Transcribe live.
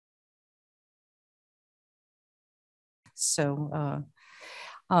So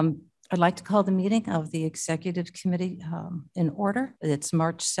I'd like to call the meeting of the Executive Committee in order. It's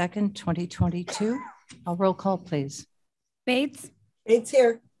March 2nd, 2022. A roll call, please. Bates. Bates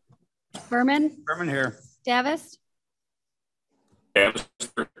here. Berman. Berman here. Davis. Davis.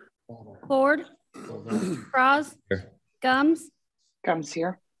 Ford. Frost. Here. Gums. Gums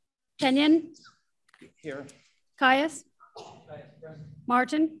here. Kenyon. Here. Caius.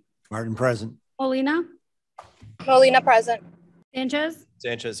 Martin. Martin present. Molina. Molina present. Sanchez.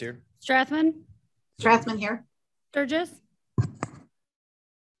 Sanchez here. Strathman. Strathman here. Sturgis.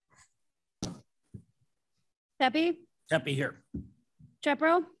 Pepe. Pepe here.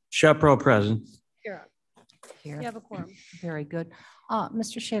 Shepro. Shepro present. Here. Here. You have a quorum. Very good.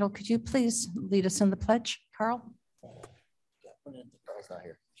 Mr. Shadle, could you please lead us in the pledge, Carl? Carl's not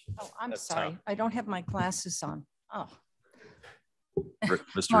here. Oh, I'm That's sorry. Tom. I don't have my glasses on. Oh,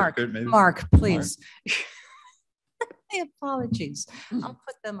 Mr. Mark, Rickard, maybe? Mark, please. My apologies. I'll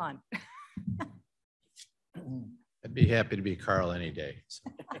put them on. I'd be happy to be Carl any day.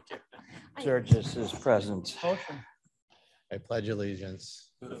 Sturgis is present. I pledge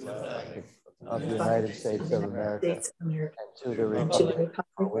allegiance Of the United States of America and to the republic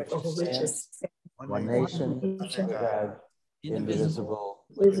for which it stands, one nation, under God, indivisible,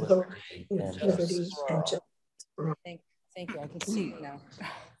 with liberty and justice for all. Thank you. I can see you now.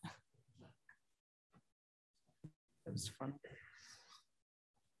 That was fun.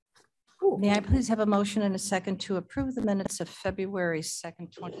 May I please have a motion and a second to approve the minutes of February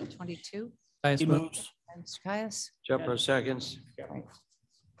 2nd, 2022? Caius moves. And Caius? Shepro seconds. Right.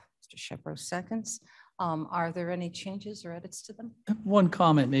 Mr. Shepro seconds. Are there any changes or edits to them? One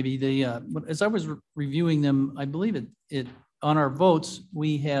comment, maybe as I was reviewing them, I believe it on our votes,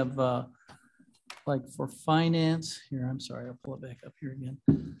 we have like for finance here, I'm sorry, I'll pull it back up here again.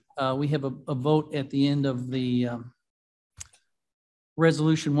 We have a vote at the end of the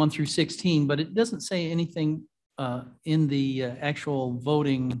resolution 1 through 16, but it doesn't say anything in the actual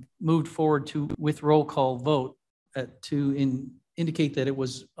voting moved forward to with roll call vote to indicate that it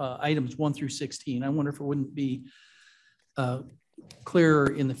was items 1 through 16. I wonder if it wouldn't be clearer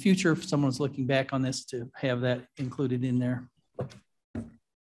in the future if someone's looking back on this to have that included in there.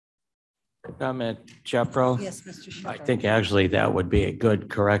 Comment, Shepro. Yes, Mr. Shepro. I think actually that would be a good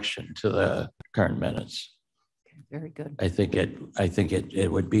correction to the current minutes. Okay, very good. I think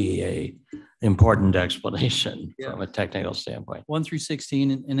it would be a important explanation from a technical standpoint. 1 through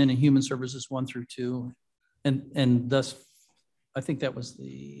 16, and then in human services 1 through 2, and thus I think that was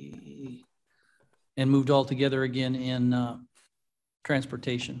and moved all together again in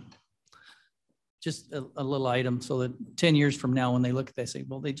transportation. Just a little item so that 10 years from now when they look at that, they say,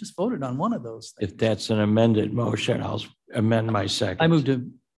 well, they just voted on one of those things. If that's an amended motion, I'll amend my second. I moved to,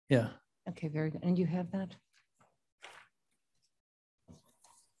 yeah. Okay, very good. And you have that?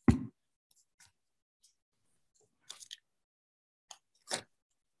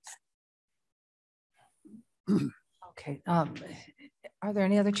 Okay. Are there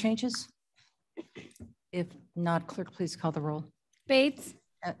any other changes? If not, clerk, please call the roll. Bates.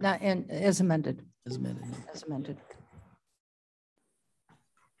 And as amended. As amended. As amended.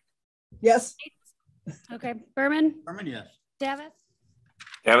 Yes. Okay. Berman. Berman, yes. Davis.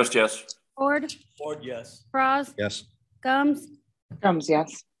 Davis, yes. Ford. Ford, yes. Frost. Yes. Gums. Gums,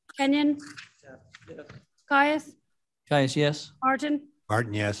 yes. Kenyon. Caius. Caius, yes. Martin.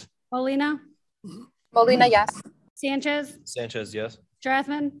 Martin, yes. Molina. Molina, yes. Sanchez. Sanchez, yes.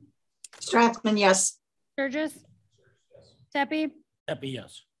 Strathman. Strathman, yes. Sturgis. Pepe. Pepe,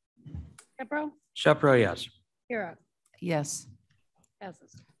 yes. Shepro. Shepro, yes. Here. Yes.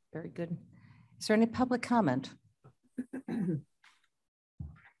 Passes. Very good. Is there any public comment? Is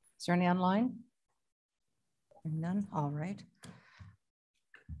there any online? None. All right.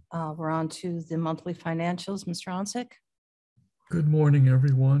 We're on to the monthly financials. Mr. Onsick. Good morning,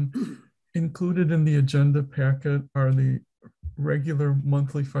 everyone. Included in the agenda packet are the regular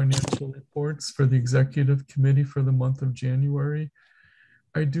monthly financial reports for the Executive Committee for the month of January.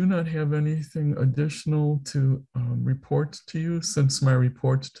 I do not have anything additional to report to you since my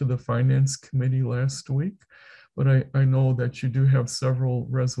report to the Finance Committee last week, but I know that you do have several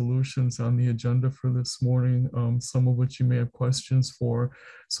resolutions on the agenda for this morning, some of which you may have questions for.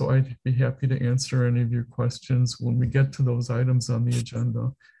 So I'd be happy to answer any of your questions when we get to those items on the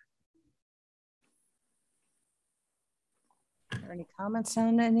agenda. Are there any comments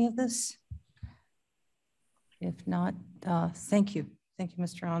on any of this? If not, thank you. Thank you,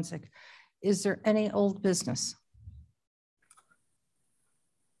 Mr. Onsick. Is there any old business?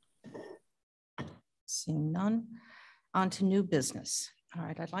 Seeing none. On to new business. All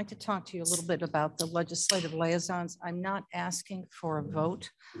right, I'd like to talk to you a little bit about the legislative liaisons. I'm not asking for a vote.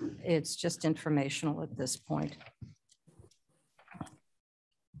 It's just informational at this point.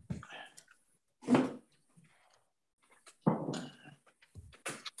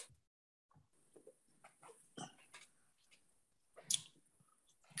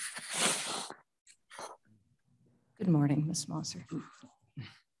 Good morning, Ms. Mosser.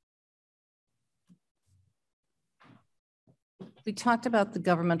 We talked about the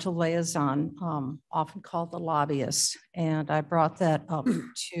governmental liaison, often called the lobbyist, and I brought that up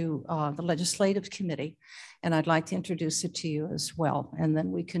to the legislative committee, and I'd like to introduce it to you as well. And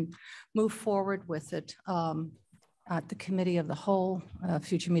then we can move forward with it at the committee of the whole,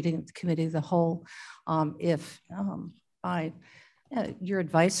 future meeting of the committee of the whole, if by your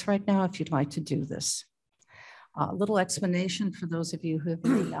advice right now, if you'd like to do this. A little explanation for those of you who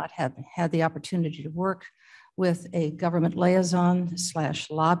may not have had the opportunity to work with a government liaison /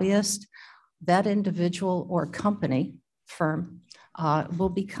 lobbyist. That individual or company firm will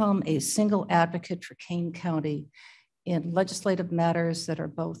become a single advocate for Kane County in legislative matters that are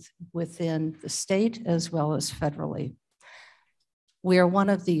both within the state as well as federally. We are one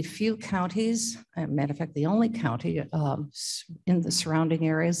of the few counties, as a matter of fact, the only county in the surrounding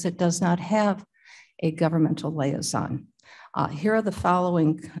areas that does not have a governmental liaison. Here are the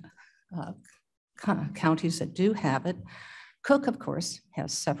following counties that do have it. Cook, of course,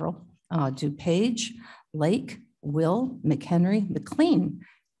 has several. DuPage, Lake, Will, McHenry, McLean,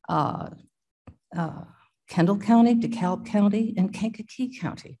 Kendall County, DeKalb County, and Kankakee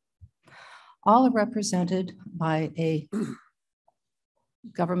County. All are represented by a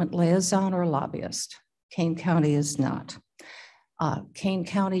government liaison or lobbyist. Kane County is not. Kane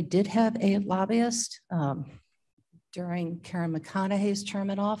County did have a lobbyist during Karen McConaughey's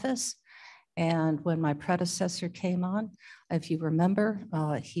term in office. And when my predecessor came on, if you remember,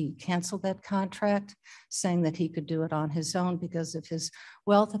 he canceled that contract, saying that he could do it on his own because of his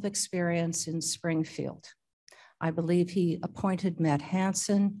wealth of experience in Springfield. I believe he appointed Matt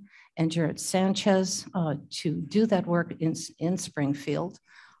Hansen and Jared Sanchez to do that work in Springfield.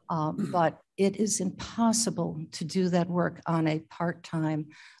 But it is impossible to do that work on a part-time,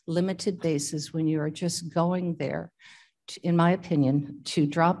 limited basis when you are just going there, in my opinion, to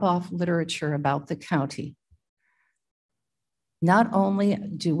drop off literature about the county. Not only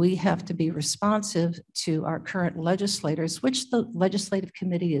do we have to be responsive to our current legislators, which the legislative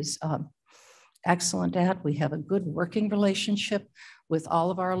committee is excellent at. We have a good working relationship with all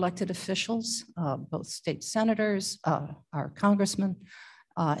of our elected officials, both state senators, our congressmen,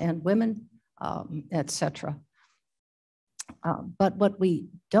 and women, et cetera. But what we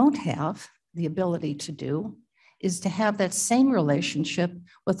don't have the ability to do is to have that same relationship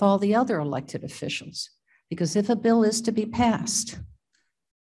with all the other elected officials. Because if a bill is to be passed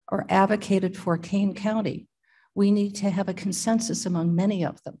or advocated for Kane County, we need to have a consensus among many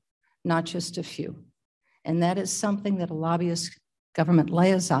of them, not just a few. And that is something that a lobbyist government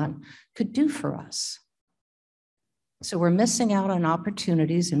liaison could do for us. So we're missing out on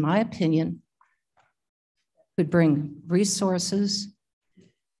opportunities, in my opinion, could bring resources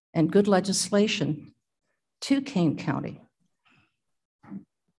and good legislation to Kane County,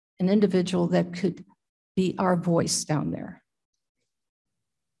 an individual that could be our voice down there.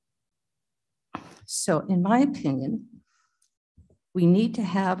 So in my opinion, we need to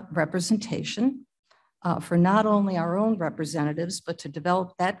have representation for not only our own representatives, but to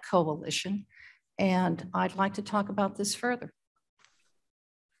develop that coalition. And I'd like to talk about this further.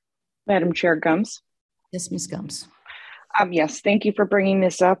 Madam Chair Gums. Yes, Ms. Gums. Yes, thank you for bringing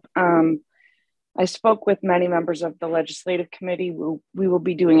this up. I spoke with many members of the legislative committee. We will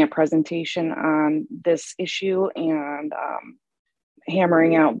be doing a presentation on this issue and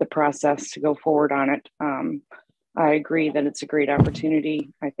hammering out the process to go forward on it. I agree that it's a great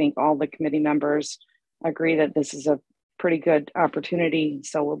opportunity. I think all the committee members agree that this is a pretty good opportunity.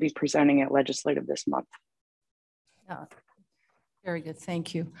 So we'll be presenting at legislative this month. Very good,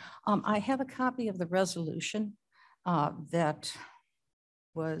 thank you. I have a copy of the resolution that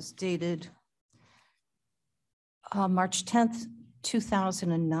was dated March 10th,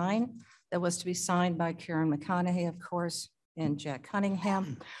 2009, that was to be signed by Karen McConaughey, of course, and Jack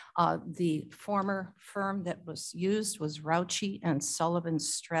Cunningham. The former firm that was used was Rauchi and Sullivan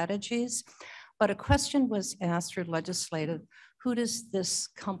Strategies. But a question was asked for legislative, who does this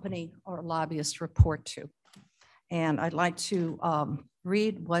company or lobbyist report to? And I'd like to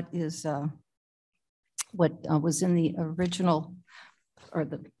read what was in the original, or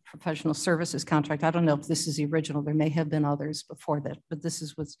the professional services contract. I don't know if this is the original. There may have been others before that, but this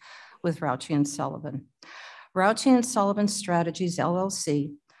is with Rauchi and Sullivan. Rouchy and Sullivan Strategies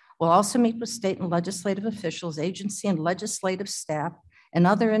LLC will also meet with state and legislative officials, agency and legislative staff, and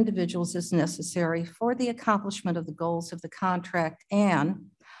other individuals as necessary for the accomplishment of the goals of the contract, and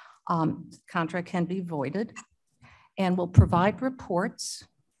contract can be voided, and will provide reports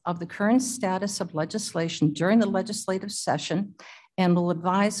of the current status of legislation during the legislative session, and will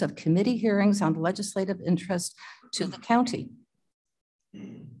advise of committee hearings on legislative interest to the county.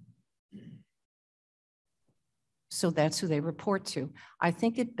 So that's who they report to. I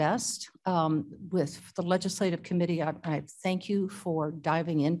think it best with the legislative committee. I thank you for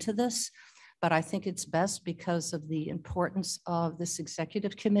diving into this, but I think it's best because of the importance of this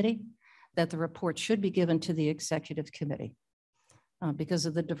executive committee that the report should be given to the executive committee because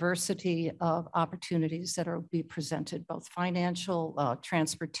of the diversity of opportunities that are be presented, both financial,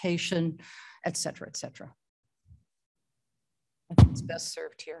 transportation, et cetera, et cetera. I think it's best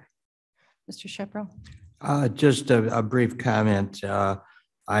served here. Mr. Shepro? Just a brief comment.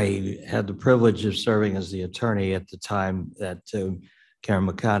 I had the privilege of serving as the attorney at the time that Karen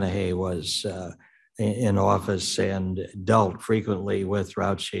McConaughey was in office and dealt frequently with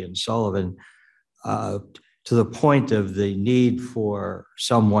Rouchy and Sullivan to the point of the need for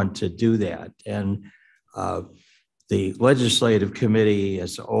someone to do that. And the legislative committee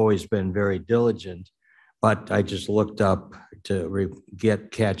has always been very diligent, but I just looked up to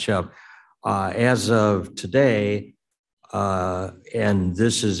catch up. As of today, and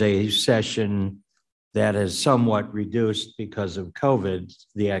this is a session that is somewhat reduced because of COVID,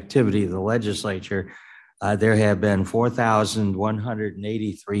 the activity of the legislature, there have been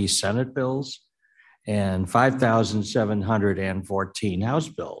 4,183 Senate bills and 5,714 House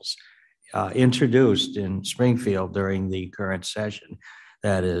bills introduced in Springfield during the current session.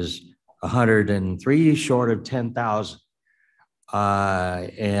 That is 103 short of 10,000.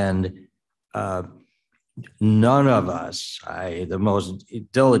 None of us, the most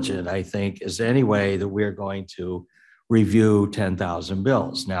diligent, I think, is any way that we're going to review 10,000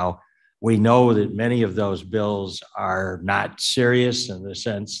 bills. Now, we know that many of those bills are not serious in the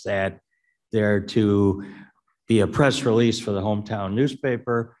sense that they're to be a press release for the hometown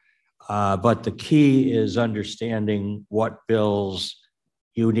newspaper, but the key is understanding what bills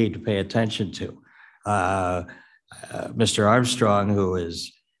you need to pay attention to. Mr. Armstrong, who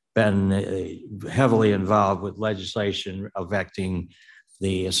has been heavily involved with legislation affecting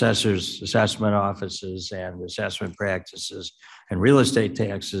the assessors, assessment offices, and assessment practices and real estate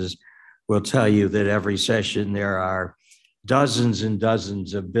taxes, will tell you that every session there are dozens and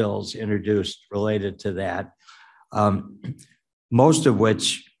dozens of bills introduced related to that, most of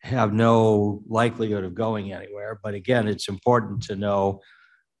which have no likelihood of going anywhere. But again, it's important to know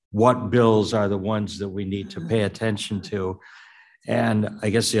what bills are the ones that we need to pay attention to. And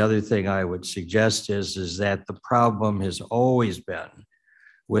I guess the other thing I would suggest is that the problem has always been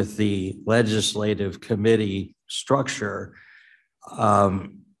with the legislative committee structure.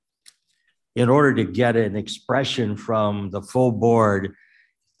 In order to get an expression from the full board,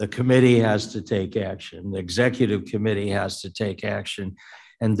 the committee has to take action, the executive committee has to take action,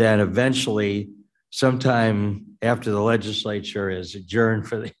 and then eventually, sometime after the legislature is adjourned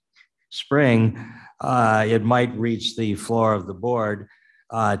for the spring, it might reach the floor of the board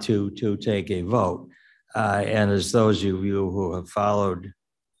to take a vote. And as those of you who have followed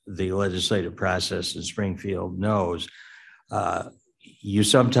the legislative process in Springfield knows, you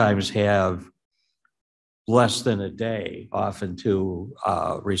sometimes have less than a day often to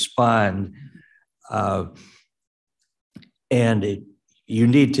respond. And you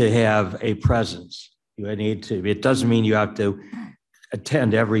need to have a presence. You need to, it doesn't mean you have to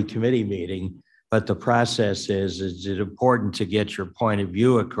attend every committee meeting, but the process is it important to get your point of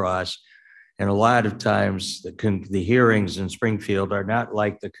view across. And a lot of times the hearings in Springfield are not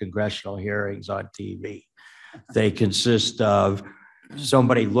like the congressional hearings on TV. They consist of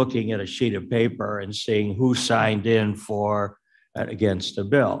somebody looking at a sheet of paper and seeing who signed in for and against a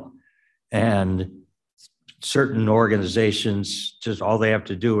bill. And certain organizations, just all they have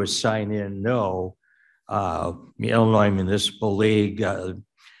to do is sign in no. The Illinois Municipal League,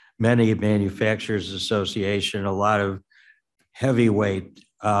 many manufacturers association, a lot of heavyweight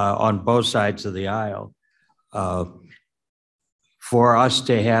on both sides of the aisle. For us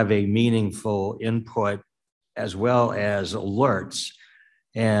to have a meaningful input as well as alerts,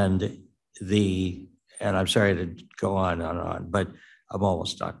 and I'm sorry to go on, but I'm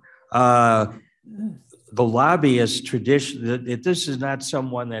almost done. The lobbyist tradition, this is not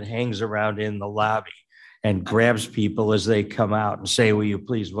someone that hangs around in the lobby and grabs people as they come out and say, will you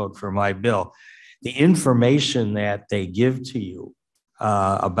please vote for my bill? The information that they give to you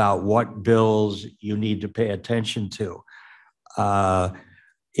about what bills you need to pay attention to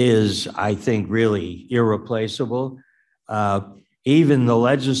is, I think, really irreplaceable. Even the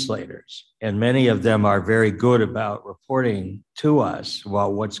legislators, and many of them are very good about reporting to us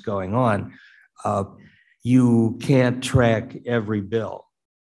about what's going on. You can't track every bill.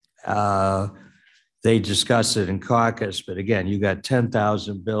 They discuss it in caucus, but again, you got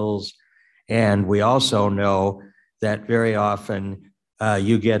 10,000 bills. And we also know that very often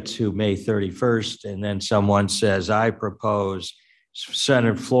you get to May 31st, and then someone says, I propose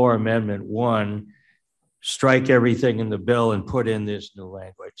Senate Floor Amendment 1, strike everything in the bill and put in this new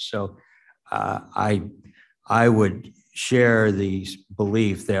language. So I would share the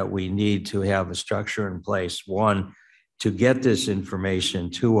belief that we need to have a structure in place, one, to get this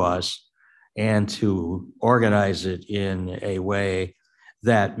information to us and to organize it in a way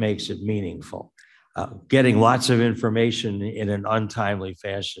that makes it meaningful. Getting lots of information in an untimely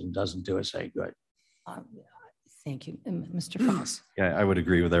fashion doesn't do us any good. Thank you. Mr. Foss. Yeah, I would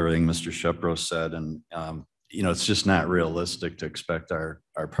agree with everything Mr. Shepro said. And, you know, it's just not realistic to expect our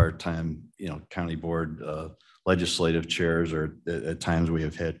part-time, you know, county board legislative chairs, or at times we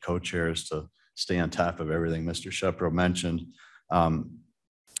have had co-chairs, to stay on top of everything Mr. Shepro mentioned.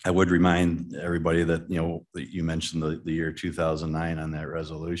 I would remind everybody that, you know, you mentioned the year 2009 on that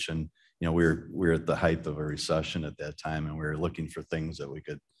resolution. You know, we were at the height of a recession at that time, and we were looking for things that we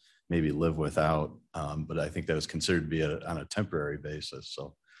could maybe live without. But I think that was considered to be on a temporary basis.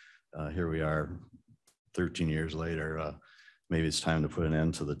 So here we are 13 years later. Maybe it's time to put an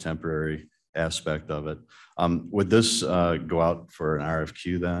end to the temporary aspect of it. Would this go out for an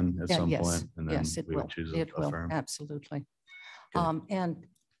RFQ then at some point? And then yes, it we will. would choose It a will, firm? absolutely. Okay. And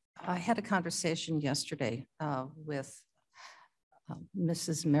I had a conversation yesterday with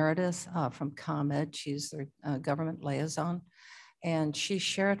Mrs. Meredith from ComEd. She's the government liaison. And she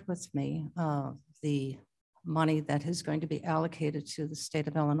shared with me the money that is going to be allocated to the state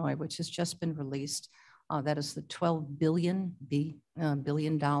of Illinois, which has just been released. That is the $12 billion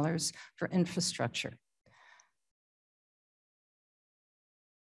for infrastructure.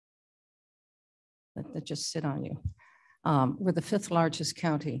 That just sit on you. We're the 5th largest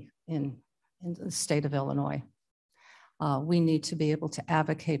county in the state of Illinois. We need to be able to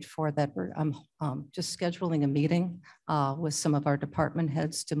advocate for that. I'm just scheduling a meeting with some of our department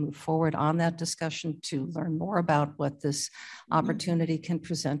heads to move forward on that discussion, to learn more about what this opportunity can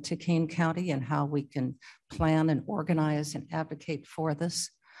present to Kane County and how we can plan and organize and advocate for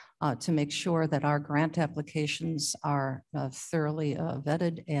this to make sure that our grant applications are thoroughly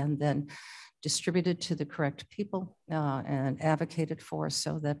vetted and then distributed to the correct people and advocated for,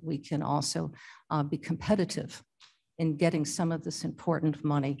 so that we can also be competitive in getting some of this important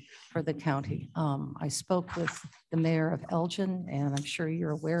money for the county. I spoke with the mayor of Elgin, and I'm sure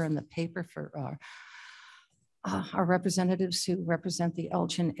you're aware in the paper for our representatives who represent the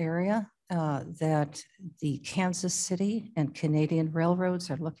Elgin area that the Kansas City and Canadian railroads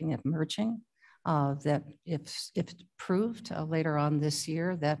are looking at merging. That if approved later on this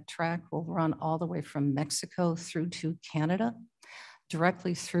year, that track will run all the way from Mexico through to Canada,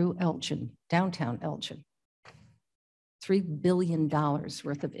 directly through Elgin, downtown Elgin. $3 billion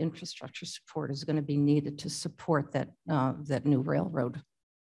worth of infrastructure support is going to be needed to support that, that new railroad.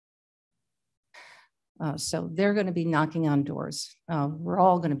 So they're going to be knocking on doors. We're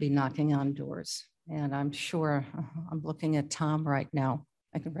all going to be knocking on doors. And I'm sure, I'm looking at Tom right now.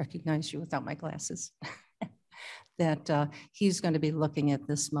 I can recognize you without my glasses. That he's going to be looking at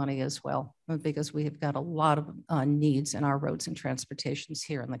this money as well, because we have got a lot of needs in our roads and transportations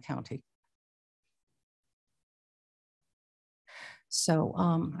here in the county. So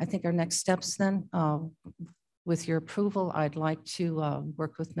I think our next steps then, with your approval, I'd like to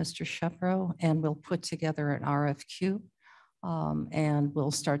work with Mr. Shepro, and we'll put together an RFQ, and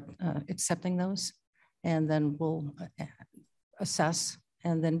we'll start accepting those, and then we'll assess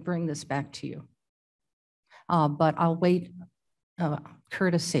and then bring this back to you. But I'll wait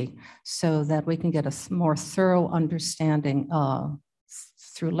courtesy so that we can get a more thorough understanding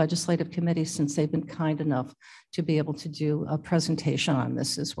through legislative committee, since they've been kind enough to be able to do a presentation on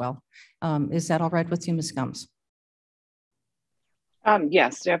this as well. Is that all right with you, Ms. Gumbs?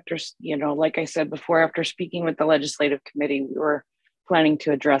 Yes, after, you know, like I said before, after speaking with the legislative committee, we were planning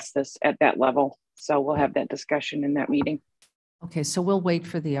to address this at that level. So we'll have that discussion in that meeting. Okay, so we'll wait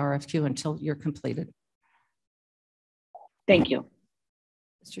for the RFQ until you're completed. Thank you.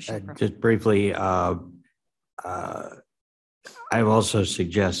 Mr. Shepro. Just briefly, I've also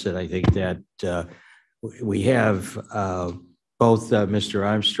suggested, I think that we have both Mr.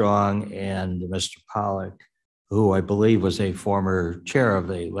 Armstrong and Mr. Pollack, who I believe was a former chair of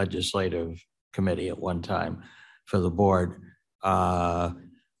the legislative committee at one time for the board. Both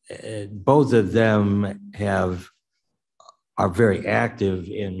of them are very active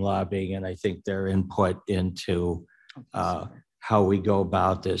in lobbying, and I think their input into how we go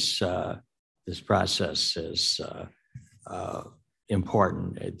about this process is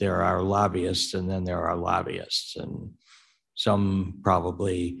important. There are lobbyists, and then there are lobbyists, and some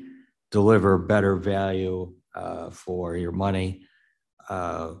probably deliver better value for your money.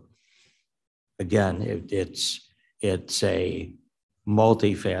 Again, it's a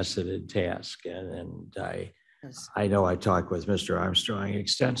multifaceted task, and I know I talked with Mr. Armstrong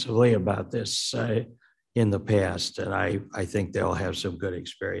extensively about this in the past, and I think they'll have some good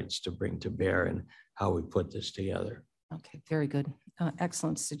experience to bring to bear in how we put this together. Okay, very good.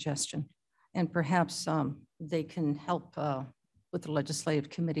 Excellent suggestion. And perhaps they can help with the legislative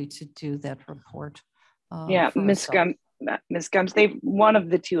committee to do that report. Yeah, Ms. Gumbs, one of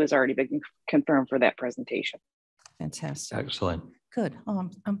the two has already been confirmed for that presentation. Fantastic. Excellent. Good.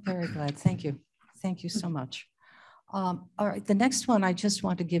 I'm very glad. Thank you. Thank you so much. All right, the next one, I just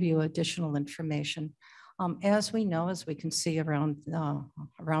want to give you additional information. As we know, as we can see around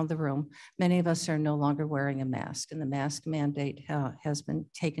the room, many of us are no longer wearing a mask, and the mask mandate has been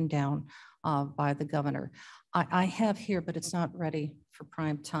taken down by the governor. I have here, but it's not ready for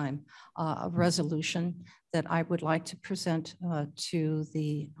prime time, a resolution that I would like to present to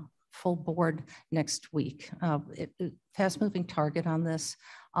the full board next week. Fast-moving target on this.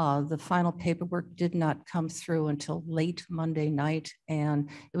 The final paperwork did not come through until late Monday night, and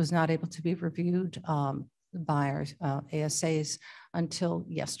it was not able to be reviewed by our ASAs until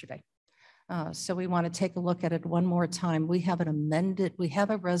yesterday. So we want to take a look at it one more time. We have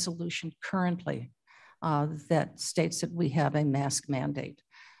a resolution currently that states that we have a mask mandate.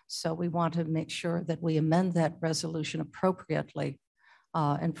 So we want to make sure that we amend that resolution appropriately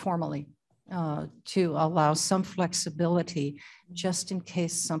and formally to allow some flexibility just in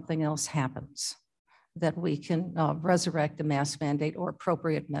case something else happens, that we can resurrect the mask mandate or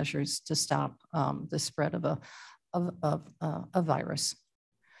appropriate measures to stop the spread of a virus.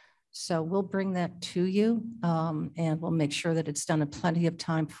 So we'll bring that to you and we'll make sure that it's done in plenty of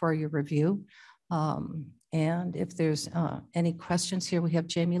time for your review. And if there's any questions here, we have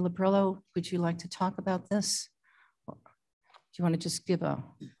Jamie Labrillo. Would you like to talk about this? Do you want to just give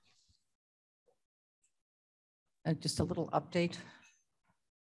just a little update?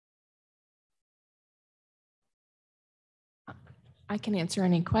 I can answer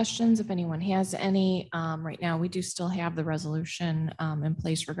any questions if anyone has any. Right now, we do still have the resolution in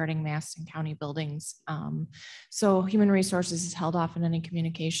place regarding masks in county buildings. So Human Resources has held off on any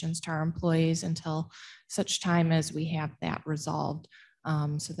communications to our employees until such time as we have that resolved.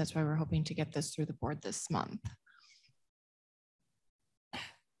 So that's why we're hoping to get this through the board this month.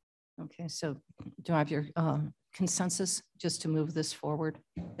 Okay, so do I have your consensus just to move this forward?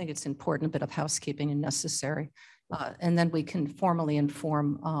 I think it's important, a bit of housekeeping and necessary. And then we can formally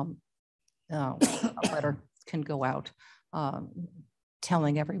inform, a letter can go out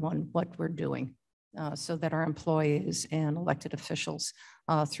telling everyone what we're doing so that our employees and elected officials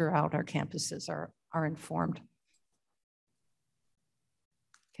throughout our campuses are informed.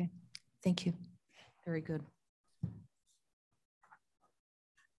 Okay, thank you. Very good.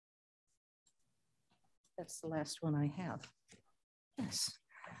 That's the last one I have. Yes,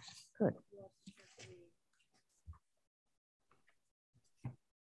 good.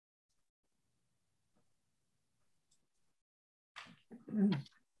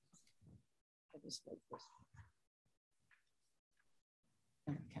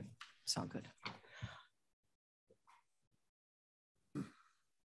 Okay, it's all good.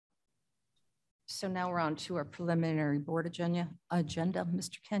 So now we're on to our preliminary board agenda.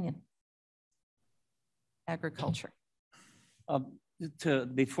 Mr. Kenyon. Agriculture.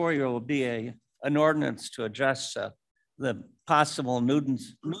 Before you will be an ordinance to address the possible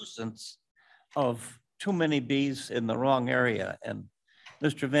nuisance of too many bees in the wrong area. And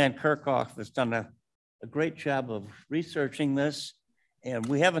Mr. Van Kerkhoff has done a great job of researching this, and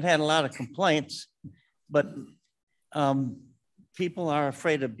we haven't had a lot of complaints, but people are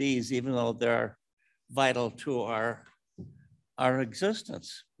afraid of bees, even though they're vital to our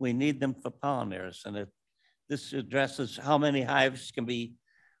existence. We need them for pollinators, and this addresses how many hives can be,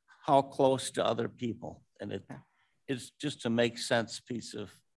 how close to other people, and it's just a make sense piece of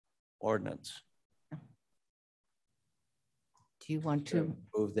ordinance. Do you want to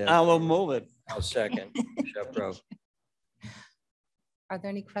move that? I will move it. I'll second. Shepro. Are there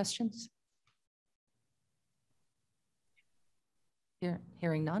any questions?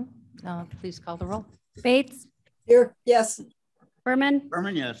 Hearing none, please call the roll. Bates, Here, yes. Berman,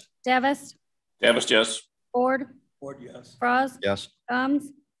 Berman, yes. Davis, Davis, yes. Ford, Ford, yes. Frost, Yes.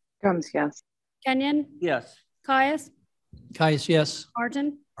 Gums, Yes. Kenyon, Yes. Caius, Caius, yes.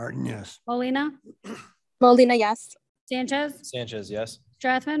 Martin, Martin, yes. Molina, Molina, yes. Sanchez, Sanchez, yes.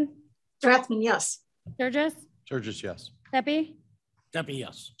 Strathman, Strathman, yes. Sturgis, Sturgis, yes. Pepe, Debbie,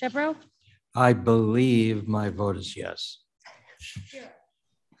 yes. Shepro, I believe my vote is yes.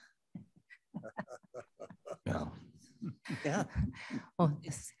 No. Yeah. Oh,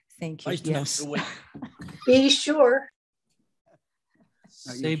 yes, thank you. Nice to know. Yes. So wait. Be sure.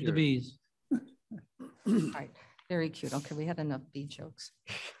 Save the bees. All right, very cute. Okay, we had enough bee jokes.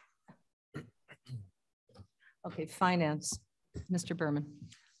 Okay, finance, Mr. Berman.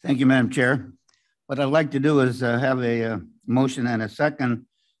 Thank you, Madam Chair. What I'd like to do is have a motion and a second,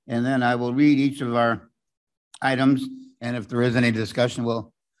 and then I will read each of our items. And if there is any discussion,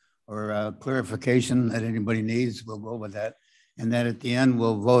 or clarification that anybody needs, we'll go with that. And then at the end,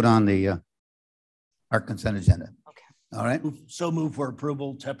 we'll vote on our consent agenda. Okay. All right. So move for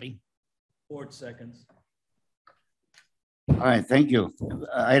approval, Tepe. Ford seconds. All right. Thank you.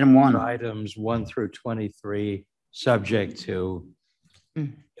 Item 1. Items 1 through 23, subject to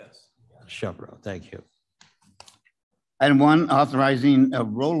Yes. Shepro. Thank you. Item 1, authorizing a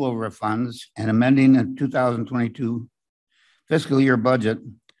rollover of funds and amending the 2022 fiscal year budget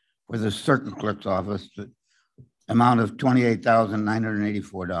for the Circuit Clerk's Office, the amount of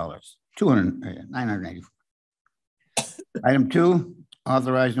 $28,984. $984. Item 2,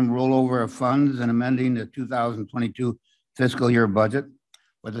 authorizing rollover of funds and amending the 2022 fiscal year budget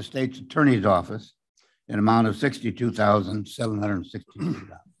for the State's Attorney's Office, an amount of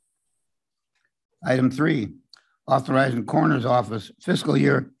 $62,762. Item 3, authorizing Coroner's Office fiscal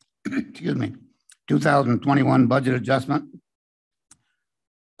year, 2021 budget adjustment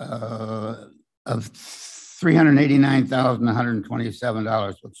of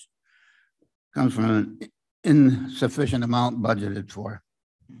 $389,127, which comes from an insufficient amount budgeted for.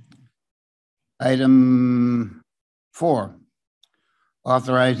 Item 4,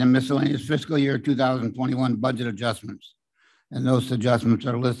 authorizing miscellaneous fiscal year 2021 budget adjustments. And those adjustments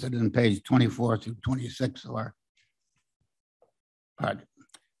are listed in page 24 through 26 of our project.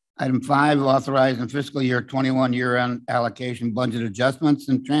 Item 5, authorizing fiscal year 21 year-end allocation budget adjustments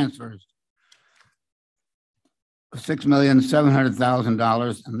and transfers.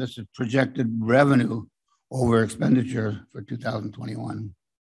 $6,700,000, and this is projected revenue over expenditure for 2021.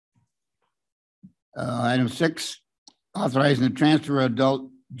 Item 6, authorizing the transfer of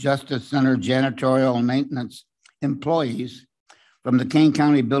adult justice center janitorial and maintenance employees from the Kane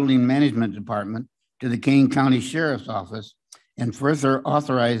County Building Management Department to the Kane County Sheriff's Office, and further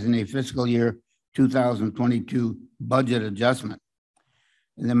authorizing a fiscal year 2022 budget adjustment.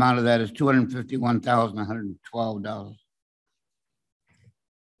 And the amount of that is $251,112.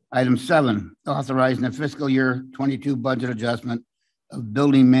 Item 7, authorizing a fiscal year 22 budget adjustment of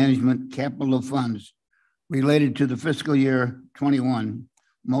building management capital funds related to the fiscal year 21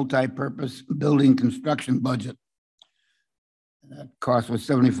 multi-purpose building construction budget. That cost was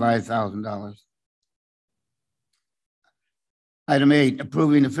 $75,000. Item 8,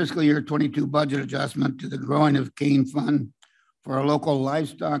 approving the fiscal year 22 budget adjustment to the Growing of Kane Fund for a local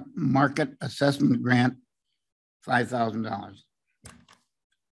livestock market assessment grant, $5,000.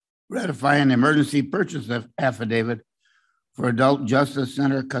 Ratifying the emergency purchase affidavit for Adult Justice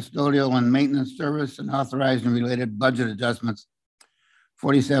Center custodial and maintenance service and authorizing related budget adjustments,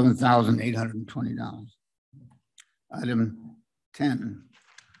 $47,820. Item 10,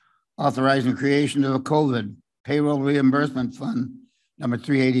 authorizing creation of a COVID payroll reimbursement fund number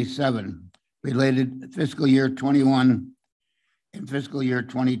 387, related fiscal year 21 and fiscal year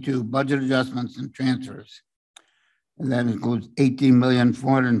 22 budget adjustments and transfers. And that includes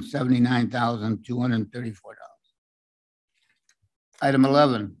 $18,479,234. Item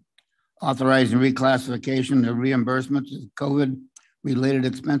 11, authorizing reclassification of reimbursements of COVID-related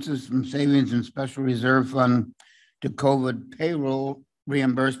expenses from Savings and Special Reserve Fund to COVID Payroll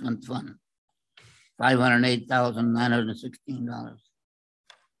Reimbursement Fund, $508,916.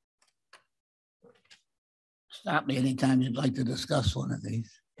 Stop me anytime you'd like to discuss one of these.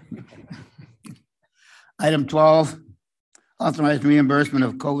 Item 12, authorized reimbursement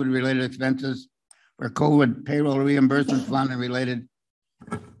of COVID-related expenses for COVID Payroll Reimbursement Fund and related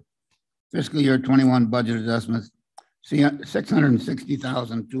fiscal year 21 budget adjustments,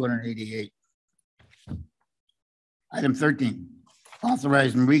 $660,288. Item 13,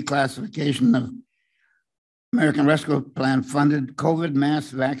 authorizing reclassification of American Rescue Plan funded COVID mass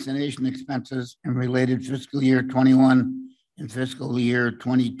vaccination expenses and related fiscal year 21 and fiscal year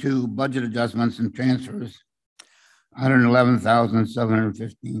 22 budget adjustments and transfers,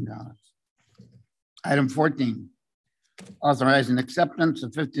 $111,715. Item 14, authorizing acceptance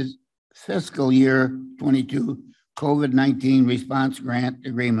of fiscal year 22 COVID-19 response grant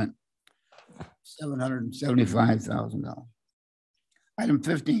agreement, $775,000. Item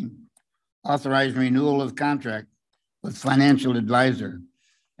 15, authorizing renewal of contract with financial advisor,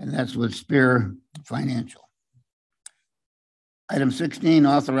 and that's with Spear Financial. Item 16,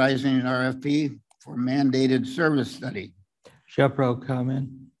 authorizing an RFP for mandated service study. Shepro, comment?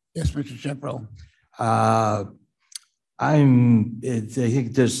 Yes, Mr. Shepro. I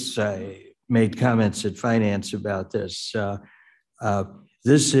think this made comments at finance about this.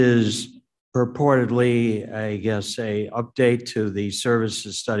 This is purportedly, I guess, a update to the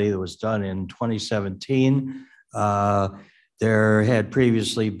services study that was done in 2017. There had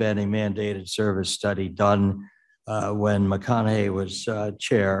previously been a mandated service study done when McConaughey was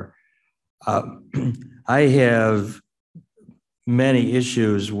chair. I have many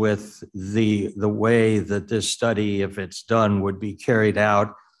issues with the way that this study, if it's done, would be carried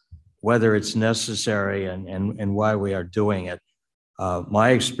out, whether it's necessary and why we are doing it.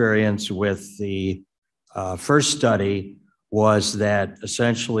 My experience with the first study was that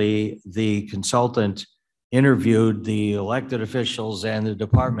essentially the consultant interviewed the elected officials and the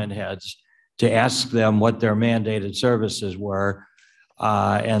department heads to ask them what their mandated services were,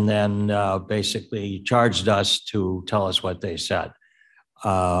 and then basically charged us to tell us what they said.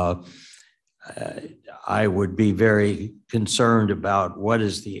 I would be very concerned about what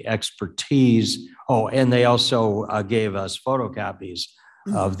is the expertise. Oh, and they also gave us photocopies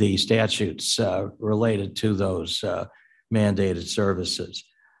of the statutes related to those mandated services.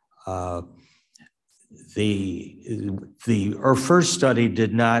 Our first study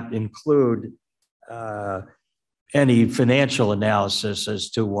did not include any financial analysis as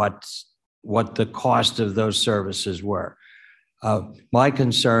to what the cost of those services were. My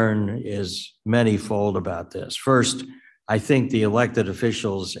concern is manyfold about this. First, I think the elected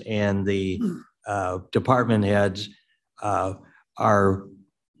officials and the department heads are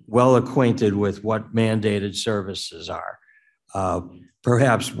well acquainted with what mandated services are.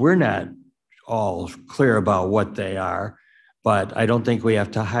 Perhaps we're not all clear about what they are, but I don't think we have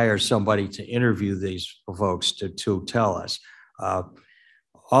to hire somebody to interview these folks to tell us.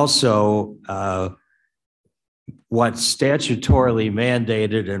 Also, what's statutorily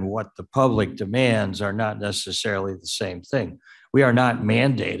mandated and what the public demands are not necessarily the same thing. We are not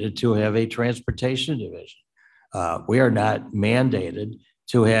mandated to have a transportation division. We are not mandated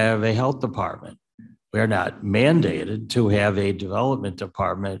to have a health department. We are not mandated to have a development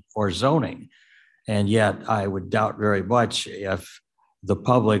department or zoning. And yet I would doubt very much if the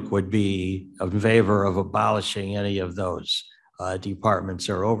public would be in favor of abolishing any of those departments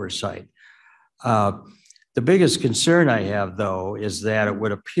or oversight. The biggest concern I have, though, is that it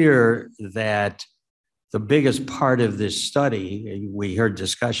would appear that the biggest part of this study, we heard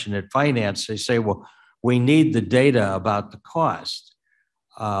discussion at finance, they say, well, we need the data about the cost.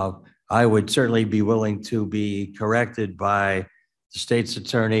 I would certainly be willing to be corrected by the state's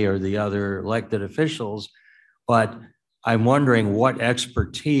attorney or the other elected officials, but I'm wondering what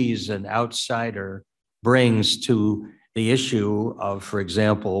expertise an outsider brings to the issue of, for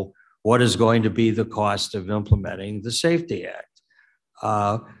example, what is going to be the cost of implementing the Safety Act?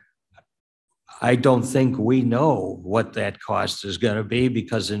 I don't think we know what that cost is going to be,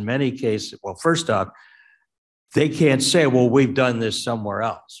 because in many cases, well, first off, they can't say, well, we've done this somewhere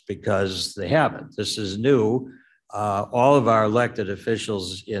else, because they haven't. This is new. All of our elected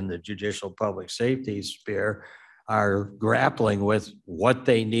officials in the judicial public safety sphere are grappling with what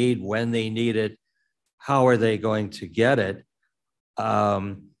they need, when they need it, how are they going to get it?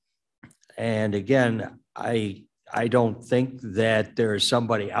 And again, I don't think that there's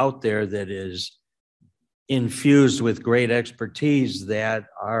somebody out there that is infused with great expertise that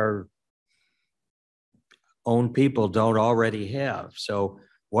our own people don't already have. So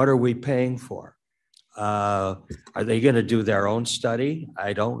what are we paying for? Are they going to do their own study?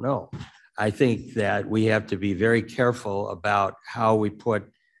 I don't know. I think that we have to be very careful about how we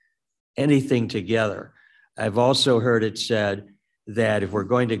put anything together. I've also heard it said that if we're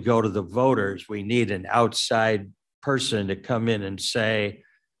going to go to the voters, we need an outside person to come in and say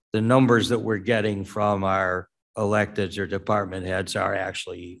the numbers that we're getting from our electeds or department heads are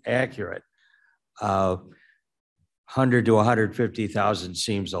actually accurate. 100 to 150,000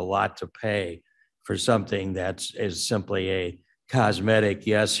 seems a lot to pay for something that is simply a cosmetic,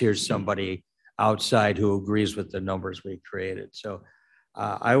 yes, here's somebody outside who agrees with the numbers we created. So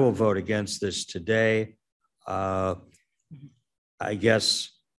I will vote against this today. I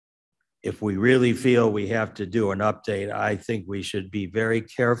guess if we really feel we have to do an update, I think we should be very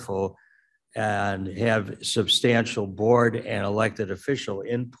careful and have substantial board and elected official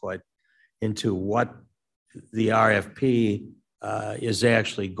input into what the RFP is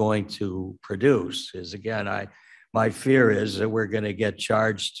actually going to produce. Is again, my fear is that we're going to get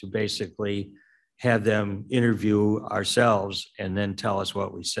charged to basically have them interview ourselves and then tell us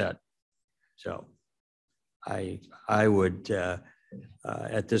what we said. So I would,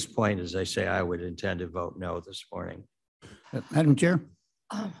 at this point, as I say, I would intend to vote no this morning. Madam Chair?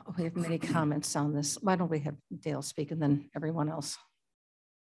 We have many comments on this. Why don't we have Dale speak and then everyone else?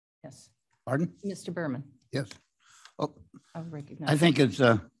 Yes. Pardon? Mr. Berman. Yes. Oh, I'll recognize. I think it's,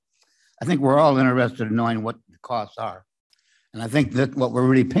 I think we're all interested in knowing what the costs are. And I think that what we're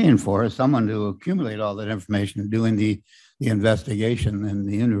really paying for is someone to accumulate all that information, doing the investigation and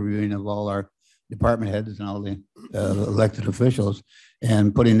the interviewing of all our department heads and all the elected officials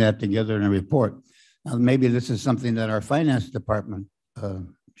and putting that together in a report. Now, maybe this is something that our finance department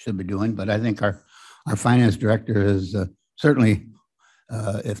should be doing, but I think our finance director is certainly,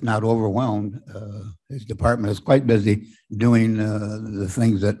 if not overwhelmed, his department is quite busy doing the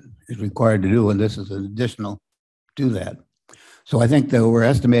things that is required to do, and this is an additional to that. So I think that we're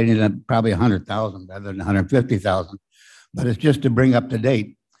estimating at probably 100,000 rather than 150,000, but it's just to bring up to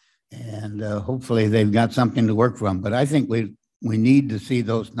date, and hopefully they've got something to work from. But I think we need to see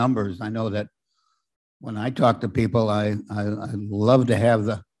those numbers. I know that when I talk to people, I love to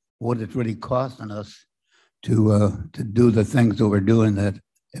have what it's really costing us to do the things that we're doing that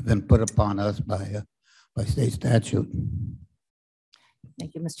have been put upon us by state statute.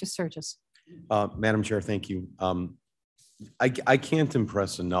 Thank you, Mr. Sturgis. Madam Chair, thank you. I can't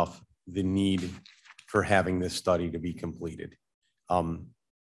impress enough the need for having this study to be completed. As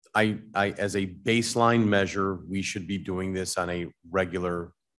a baseline measure, we should be doing this on a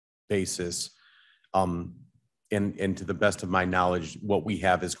regular basis. And to the best of my knowledge, what we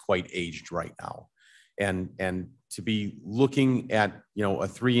have is quite aged right now. And to be looking at, a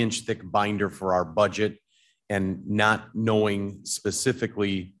 3-inch thick binder for our budget and not knowing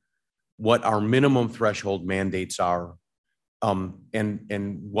specifically what our minimum threshold mandates are,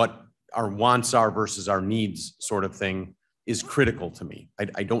 and what our wants are versus our needs sort of thing is critical to me.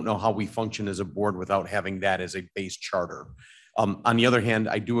 I don't know how we function as a board without having that as a base charter. On the other hand,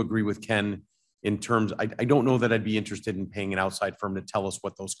 I do agree with Ken in terms, I don't know that I'd be interested in paying an outside firm to tell us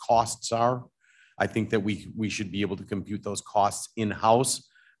what those costs are. I think that we should be able to compute those costs in-house,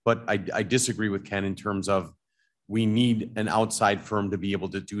 but I disagree with Ken in terms of we need an outside firm to be able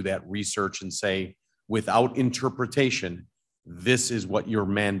to do that research and say, without interpretation, this is what your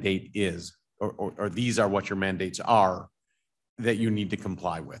mandate is, or these are what your mandates are that you need to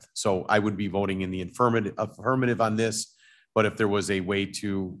comply with. So I would be voting in the affirmative on this, but if there was a way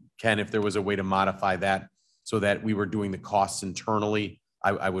to, Ken, if there was a way to modify that so that we were doing the costs internally,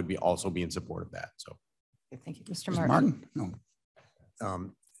 I would be also be in support of that. So. Thank you, Mr. Martin.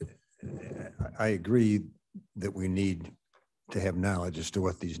 No. I agree that we need to have knowledge as to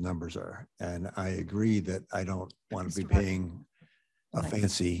what these numbers are. And I agree that I don't want to be paying a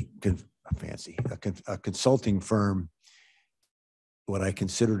consulting firm what I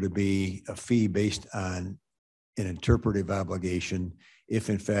consider to be a fee based on an interpretive obligation if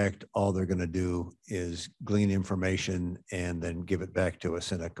in fact all they're going to do is glean information and then give it back to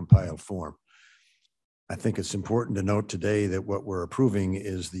us in a compiled form. I think it's important to note today that what we're approving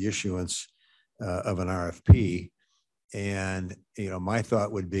is the issuance of an RFP. And, my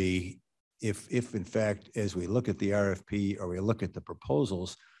thought would be if in fact, as we look at the RFP or we look at the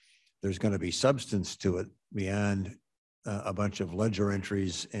proposals, there's going to be substance to it beyond a bunch of ledger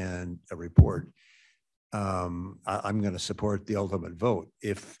entries and a report, I'm going to support the ultimate vote.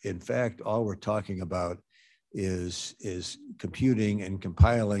 If in fact, all we're talking about is computing and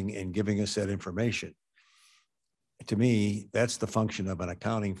compiling and giving us that information, to me, that's the function of an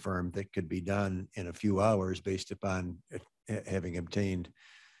accounting firm that could be done in a few hours based upon having obtained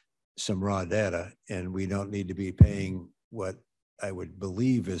some raw data. And we don't need to be paying what I would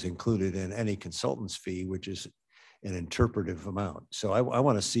believe is included in any consultant's fee, which is an interpretive amount. So I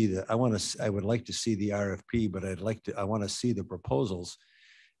want to see I would like to see the RFP, but I want to see the proposals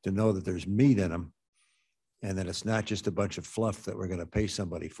to know that there's meat in them and that it's not just a bunch of fluff that we're going to pay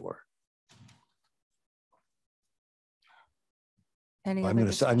somebody for. I'm going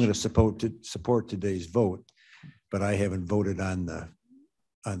to support today's vote, but I haven't voted on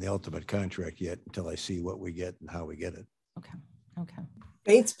the ultimate contract yet until I see what we get and how we get it. Okay.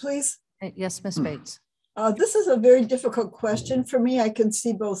 Bates, please. Yes, Ms. Bates. This is a very difficult question for me. I can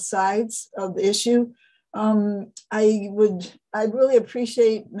see both sides of the issue. I'd really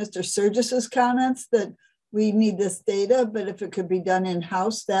appreciate Mr. Surgis's comments that we need this data, but if it could be done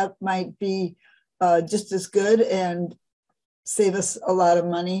in-house, that might be just as good and save us a lot of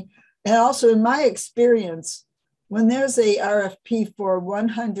money. And also, in my experience, when there's a RFP for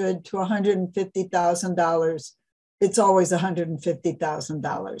 $100,000 to $150,000, it's always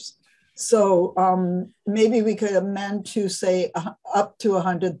 $150,000. So maybe we could amend to say up to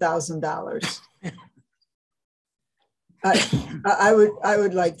 $100,000. I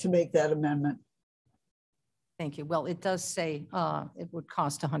would like to make that amendment. Thank you. Well, it does say it would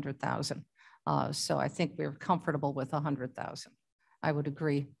cost $100,000. So I think we're comfortable with $100,000. I would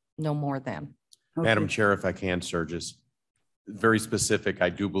agree, no more than. Okay. Madam Chair, if I can, Surges, very specific, I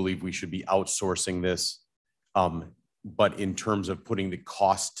do believe we should be outsourcing this. But in terms of putting the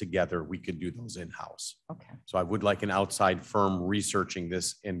costs together, we could do those in-house. Okay. So I would like an outside firm researching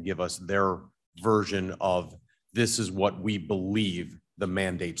this and give us their version of this is what we believe the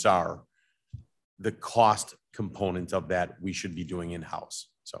mandates are. The cost component of that we should be doing in-house.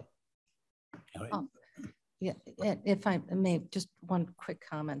 So. Yeah, if I may, just one quick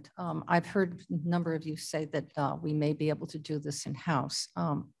comment. I've heard a number of you say that we may be able to do this in-house.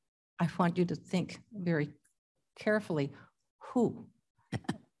 I want you to think very carefully, who?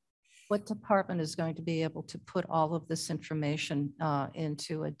 What department is going to be able to put all of this information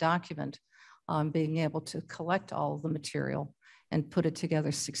into a document, being able to collect all of the material and put it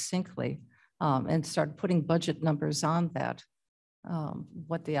together succinctly and start putting budget numbers on that,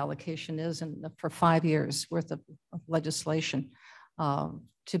 what the allocation is, and for 5 years worth of legislation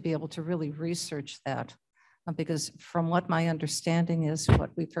to be able to really research that. Because from what my understanding is, what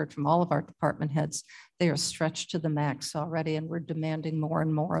we've heard from all of our department heads, they are stretched to the max already, and we're demanding more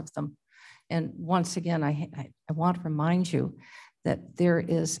and more of them. And once again, I want to remind you that there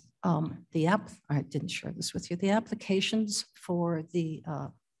is I didn't share this with you, the applications for the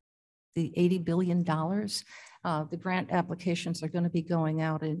 $80 billion, the grant applications are going to be going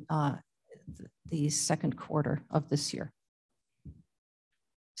out in the second quarter of this year.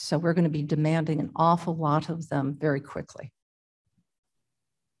 So we're going to be demanding an awful lot of them very quickly.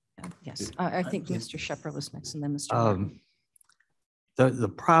 Yes, I think Mr. Shepherd was next, and then Mr. Martin. The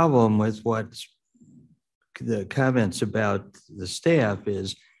problem with what's the comments about the staff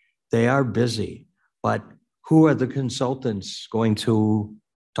is they are busy, but who are the consultants going to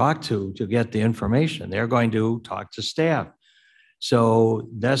talk to get the information? They're going to talk to staff. So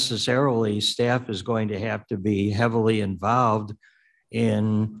necessarily staff is going to have to be heavily involved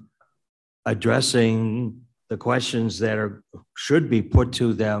in addressing the questions that should be put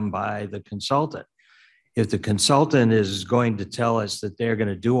to them by the consultant. If the consultant is going to tell us that they're going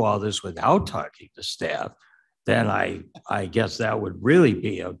to do all this without talking to staff, then I guess that would really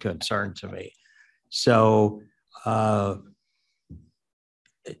be a concern to me. So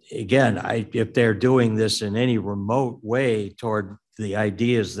again, if they're doing this in any remote way toward the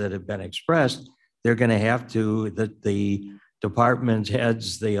ideas that have been expressed, they're going to have to, the department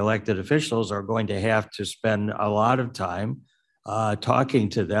heads, the elected officials are going to have to spend a lot of time talking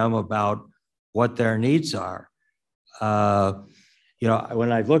to them about what their needs are. You know,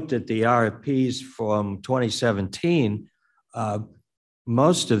 when I looked at the RFPs from 2017,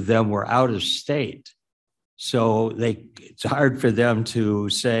 most of them were out of state. So it's hard for them to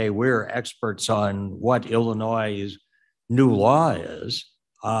say we're experts on what Illinois' new law is.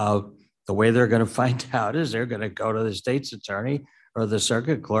 The way they're going to find out is they're going to go to the state's attorney or the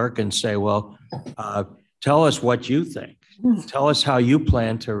circuit clerk and say, well, tell us what you think. Tell us how you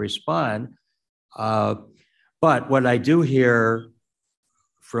plan to respond. But what I do hear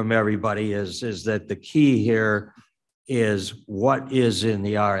from everybody is that the key here is what is in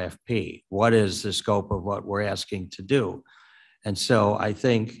the RFP? What is the scope of what we're asking to do? And so I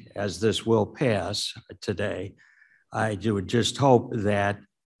think as this will pass today, I would just hope that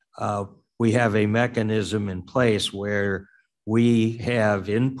we have a mechanism in place where we have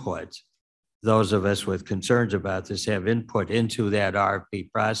input, those of us with concerns about this have input into that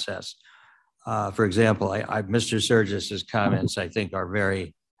RFP process. For example, Mr. Surgis's comments, I think, are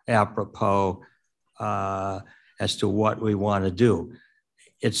very apropos as to what we want to do.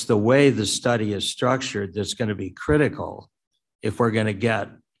 It's the way the study is structured that's going to be critical if we're going to get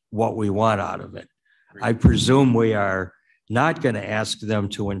what we want out of it. I presume we are not going to ask them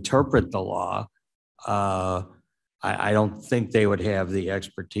to interpret the law. I don't think they would have the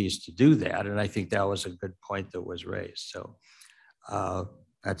expertise to do that. And I think that was a good point that was raised. So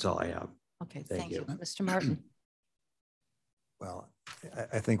that's all I have. Okay, thank you. Mr. Martin. Well,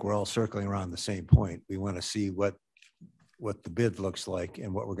 I think we're all circling around the same point. We want to see what the bid looks like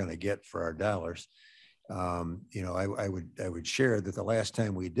and what we're going to get for our dollars. You know, I would share that the last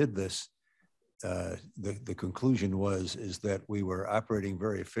time we did this, the conclusion is that we were operating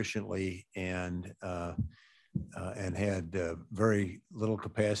very efficiently and had very little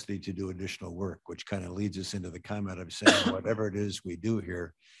capacity to do additional work, which kind of leads us into the comment of saying whatever it is we do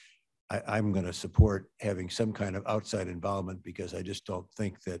here, I'm going to support having some kind of outside involvement, because I just don't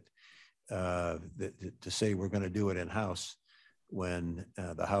think that, to say we're going to do it in-house when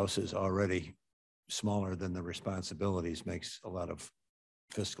the house is already smaller than the responsibilities makes a lot of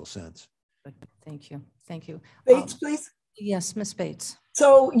fiscal sense. Thank you. Thank you. Bates, please. Yes, Ms. Bates.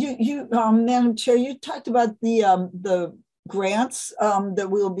 So Madam Chair, you talked about the grants that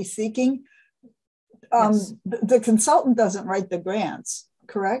we'll be seeking. Yes. The consultant doesn't write the grants,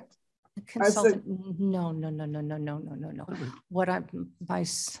 correct? The consultant, no. What my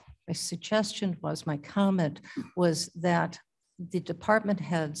suggestion was, my comment was that the department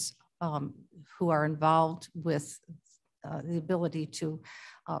heads who are involved with the ability to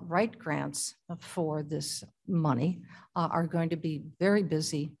write grants for this money are going to be very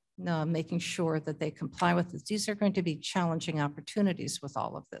busy making sure that they comply with this. These are going to be challenging opportunities with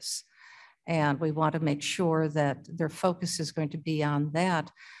all of this. And we want to make sure that their focus is going to be on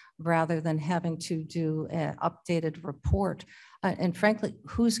that rather than having to do an updated report. And frankly,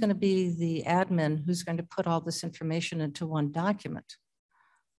 who's going to be the admin who's going to put all this information into one document?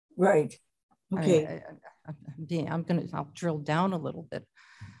 Right. Okay. I'll drill down a little bit.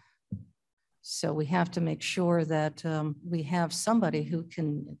 So we have to make sure that we have somebody who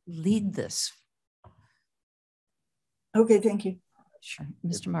can lead this. Okay, thank you. Sure,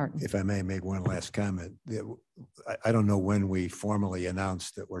 Mr. Martin. If I may make one last comment. I don't know when we formally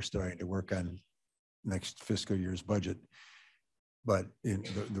announced that we're starting to work on next fiscal year's budget, but the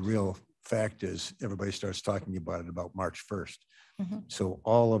real fact is everybody starts talking about it about March 1st. Mm-hmm. So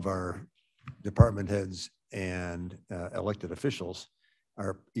all of our department heads and elected officials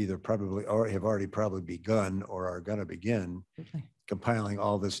are either probably or have already probably begun or are going to begin compiling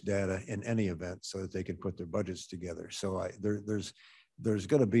all this data in any event so that they can put their budgets together. So there's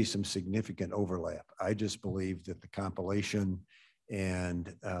going to be some significant overlap. I just believe that the compilation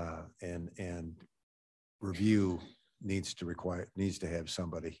and review needs to have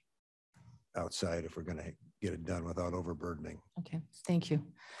somebody outside if we're going to get it done without overburdening. Okay, thank you.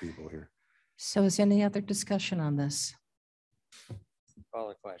 People here. So is any other discussion on this? Call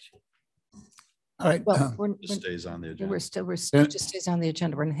the question. All right. Well, Just stays on the agenda. We're still just stays on the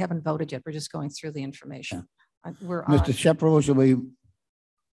agenda. We haven't voted yet. We're just going through the information. We're on. Mr. Shepro, shall we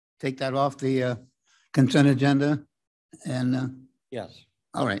take that off the consent agenda? And yes.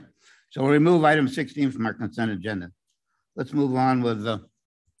 All right. So we'll remove item 16 from our consent agenda. Let's move on with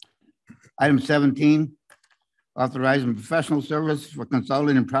item 17, authorizing professional service for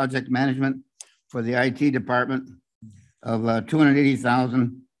consulting and project management for the IT department of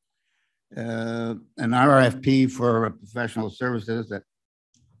 $280,000, an RFP for professional services.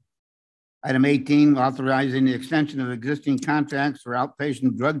 Item 18, authorizing the extension of existing contracts for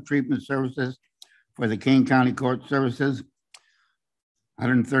outpatient drug treatment services for the Kane County Court Services,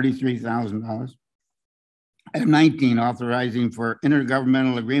 $133,000. Item 19, authorizing for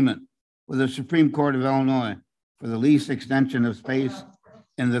intergovernmental agreement with the Supreme Court of Illinois for the lease extension of space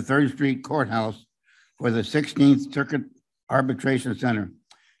in the 3rd Street Courthouse for the 16th Circuit Arbitration Center.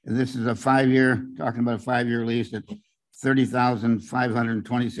 And this is a 5-year, talking about a 5-year lease at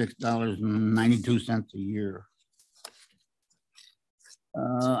 $30,526.92 a year.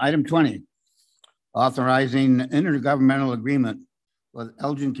 Item 20, authorizing intergovernmental agreement with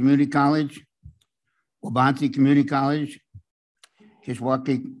Elgin Community College, Wabansie Community College,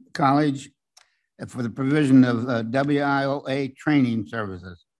 Kishwaukee College, for the provision of WIOA training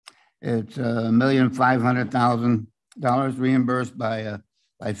services. It's $1,500,000 reimbursed by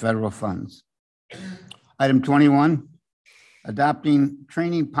federal funds. Item 21, adopting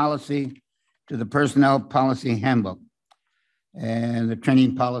training policy to the personnel policy handbook and the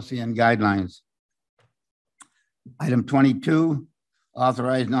training policy and guidelines. Item 22,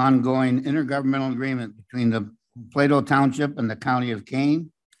 authorizing ongoing intergovernmental agreement between the Plato Township and the County of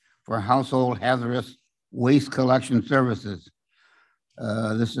Kane for household hazardous waste collection services.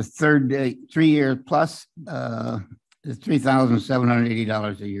 This is 3 years plus, is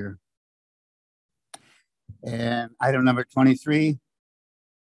 $3,780 a year. And item number 23,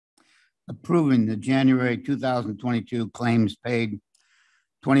 approving the January 2022 claims paid,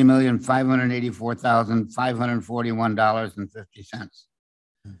 $20,584,541.50.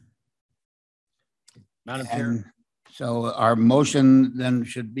 Madam Chair. So our motion then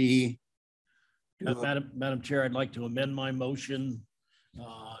should be. Madam Chair, I'd like to amend my motion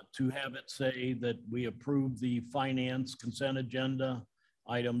to have it say that we approve the finance consent agenda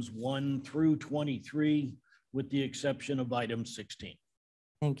items 1 through 23, with the exception of item 16.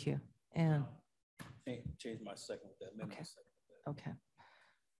 Thank you. And Change my second with that. Okay. Okay.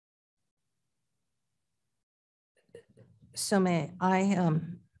 So may I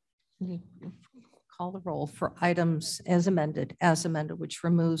call the roll for items as amended, which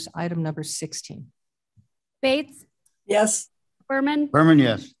removes item number 16. Bates, Yes. Berman, Berman,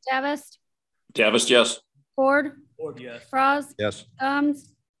 yes. Davis, Davis, yes. Ford, Ford, yes. Frost, Yes.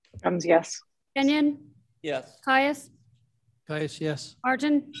 Gums, Yes. Kenyon, Yes. Caius, Caius, yes.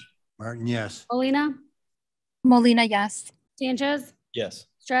 Martin, Martin, yes. Molina, Molina, yes. Sanchez, Yes.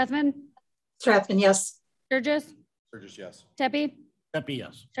 Strathman, Strathman, yes. Sturgis, Burgess, yes. Tepe, Pepe,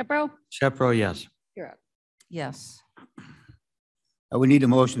 yes. Shepro. Shepro, yes. You're up. Yes. We need a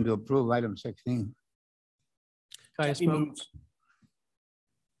motion to approve item 16. Caius Pepe moves.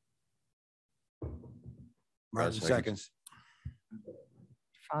 moves. Martin seconds.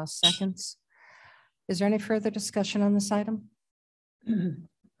 Frost seconds. Is there any further discussion on this item?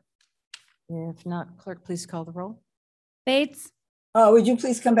 If not, clerk, please call the roll. Bates, Would you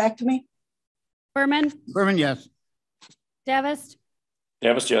please come back to me? Berman, Berman, yes. Davis,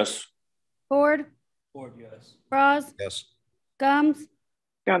 Davis, yes. Ford, Ford, yes. Frost, Yes. Gums,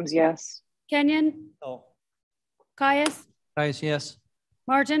 Yes. Kenyon, No. Caius, Caius, yes.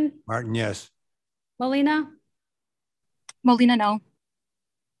 Martin, Martin, yes. Molina, Molina, no.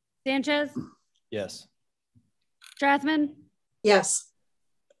 Sanchez, Yes. Strathman, Yes.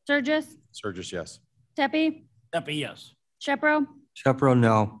 Sturgis, Sturgis, yes. Tepe, Pepe, yes. Shepro, Shepro,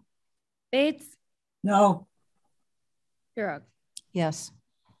 no. Bates, No. you're up. Yes.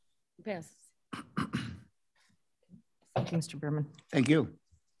 Passes. Thank you, Mr. Berman. Thank you.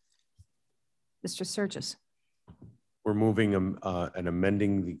 Mr. Sturgis. We're moving and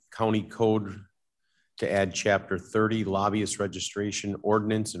amending the county code to add chapter 30 lobbyist registration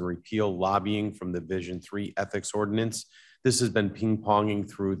ordinance and repeal lobbying from the Division 3 ethics ordinance. This has been ping ponging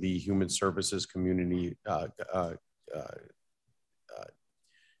through the Human Services Community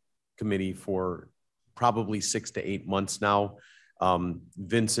Committee for probably 6 to 8 months now.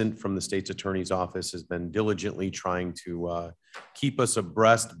 Vincent from the state's attorney's office has been diligently trying to keep us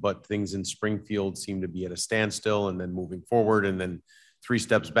abreast, but things in Springfield seem to be at a standstill and then moving forward and then 3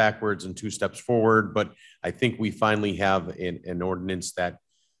 steps backwards and 2 steps forward. But I think we finally have an ordinance that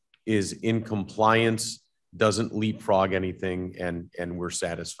is in compliance, doesn't leapfrog anything, and we're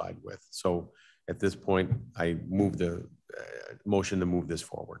satisfied with. So at this point, I move the motion to move this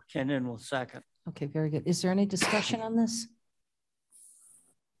forward. Kenyon will second. Okay, very good. Is there any discussion on this?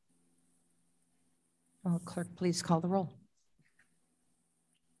 Clerk, please call the roll.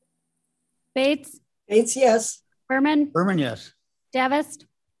 Bates, Bates, yes. Berman, Berman, yes. Davis,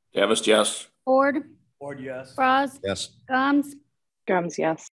 Davis, yes. Ford, Ford, yes. Frost, Yes. Gums,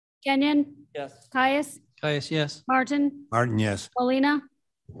 Yes. Kenyon, Yes. Caius, Caius, yes. Martin, Martin, yes. Molina,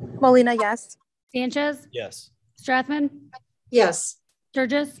 Molina, yes. Sanchez, Yes. Strathman, Yes.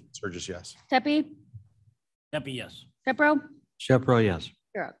 Sturgis, Sturgis, yes. Tepe, Pepe, yes. Shepro, Shepro, yes.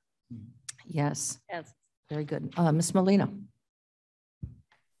 you're up. Yes. Yes. Very good. Ms. Molina.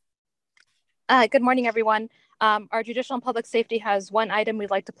 Good morning, everyone. Our Judicial and Public Safety has one item we'd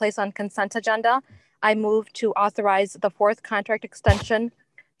like to place on consent agenda. I move to authorize the 4th contract extension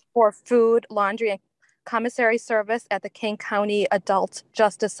for food, laundry, and commissary service at the King County Adult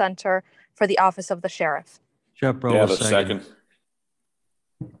Justice Center for the Office of the Sheriff. Shepro, Davis, will second.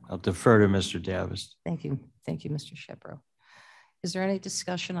 I'll defer to Mr. Davis. Thank you. Thank you, Mr. Shepro. Is there any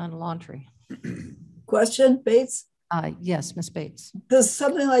discussion on laundry? Question, Bates? Yes, Ms. Bates. Does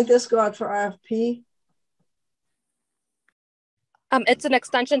something like this go out for RFP? It's an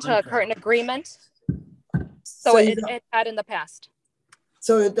extension to a current agreement. So it had in the past.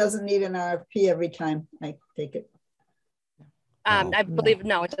 So it doesn't need an RFP every time I take it? I believe,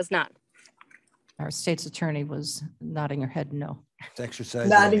 no, it does not. Our state's attorney was nodding her head no. It's exercising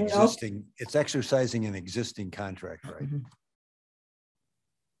Nodding an no. existing, it's exercising an existing contract, right?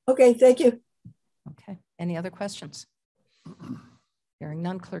 Okay, thank you. Okay. Any other questions? Hearing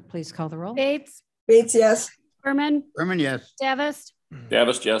none, clerk, please call the roll. Bates, Bates, yes. Berman, Berman, yes. Davis,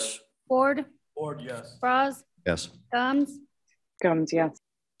 Davis, yes. Ford, Ford, yes. Frost, Yes. Gums, Yes.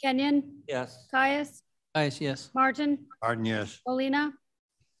 Kenyon, Yes. Caius, Caius, yes. Martin, Martin, yes. Molina,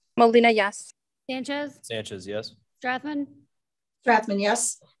 Molina, yes. Sanchez, Sanchez, yes. Strathman, Strathman,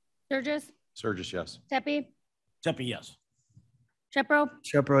 yes. Sturgis, Sturgis, yes. Tepe, Pepe, yes. Shepro,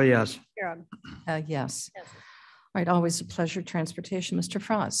 Shepro, yes. you're up. Yes. Yes. right, always a pleasure, transportation. Mr.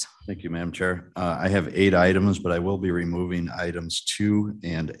 Froz. Thank you, Madam Chair. I have 8 items, but I will be removing items 2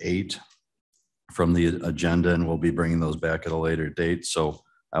 and 8 from the agenda, and we'll be bringing those back at a later date. So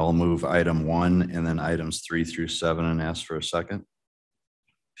I will move item 1 and then items 3 through 7 and ask for a second.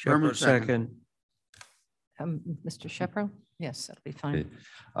 Sherman, second. Mr. Shepro? Yes, that'll be fine.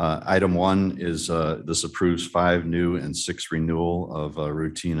 Item 1 is this approves 5 new and 6 renewal of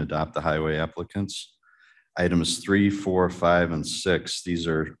routine adopt the highway applicants. Items 3, 4, 5, and 6. These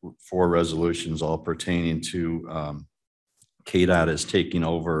are 4 resolutions all pertaining to KDOT is taking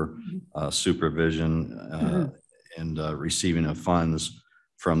over supervision and receiving of funds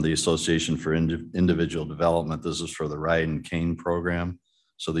from the Association for Individual Development. This is for the Ride and Cane program.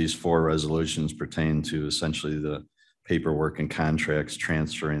 So these 4 resolutions pertain to essentially the paperwork and contracts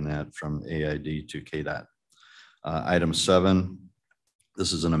transferring that from AID to KDOT. Item 7,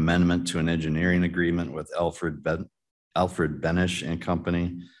 this is an amendment to an engineering agreement with Alfred Benish and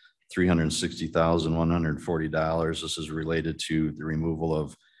Company, $360,140. This is related to the removal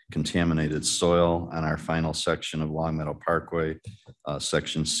of contaminated soil on our final section of Long Meadow Parkway,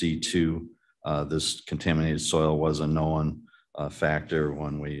 section C2. This contaminated soil was a known factor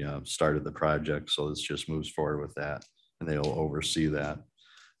when we started the project, so this just moves forward with that, and they'll oversee that.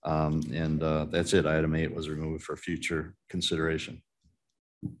 That's it. Item 8 was removed for future consideration.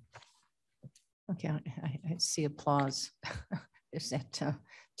 Okay, I see applause. Is that to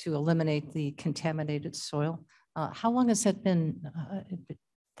eliminate the contaminated soil? How long has that been?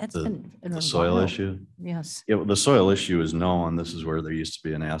 That's been the soil issue. Yes. Yeah, well, the soil issue is known. This is where there used to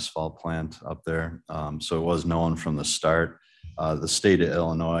be an asphalt plant up there. So it was known from the start. The state of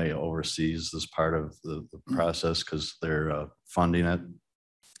Illinois oversees this part of the process because they're funding it.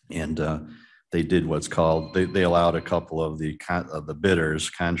 And they did what's called, they allowed a couple of the bidders,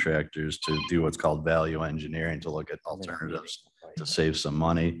 contractors, to do what's called value engineering, to look at alternatives to save some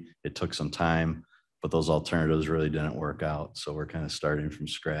money. It took some time, but those alternatives really didn't work out. So we're kind of starting from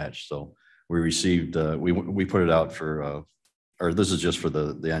scratch. So we received, we put it out for, or this is just for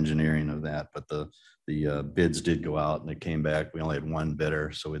the engineering of that, but the bids did go out and it came back. We only had 1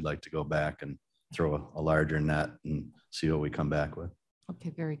 bidder. So we'd like to go back and throw a larger net and see what we come back with. Okay,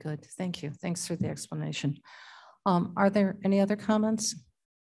 very good. Thank you. Thanks for the explanation. Are there any other comments?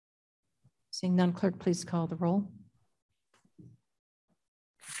 Seeing none, clerk, please call the roll.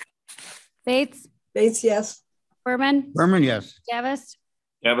 Bates. Bates, yes. Berman. Berman, yes. Davis.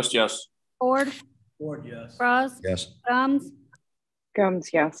 Davis, yes. Ford. Ford, yes. Froz. Yes. Gums. Gums,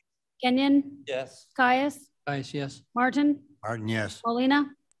 yes. Kenyon. Yes. Caius. Caius, yes. Martin. Martin, yes.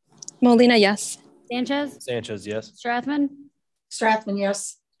 Molina. Molina, yes. Sanchez. Sanchez, yes. Strathman. Strathman,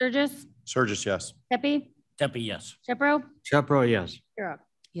 yes. Sturgis. Sturgis, yes. Tepe. Tepe, yes. Shepro. Shepro, yes. You're up.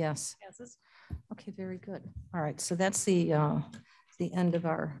 Yes. Passes. Okay, very good. All right, so that's the end of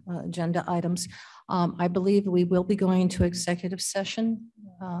our agenda items. I believe we will be going to executive session.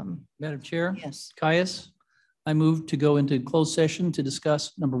 Madam Chair? Yes. Caius, I move to go into closed session to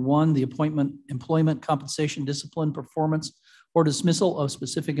discuss, number 1, the employment, compensation, discipline, performance, or dismissal of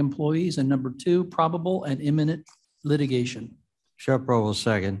specific employees, and number 2, probable and imminent litigation. Shepro will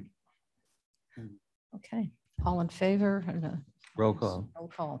second. Okay, all in favor? Roll call. Roll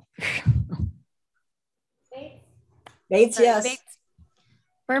call. Bates, yes. Bates.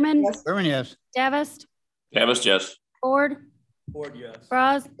 Berman. Yes. Berman, yes. Davis. Davis, yes. Ford. Ford, yes.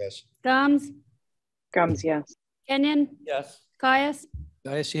 Froz. Yes. Gums. Gums, yes. Kenyon. Yes. Caius.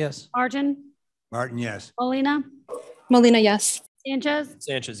 Caius, yes. Martin. Martin, yes. Molina. Molina, yes. Sanchez.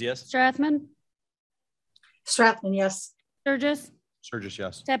 Sanchez, yes. Strathman. Strathman, yes. Sturgis. Sturgis,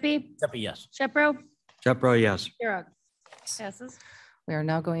 yes. Tepe. Tepe, yes. Shepro. Shepro, yes. You're up. Passes. We are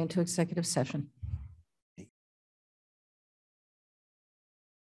now going into executive session.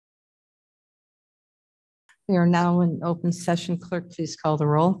 We are now in open session. Clerk, please call the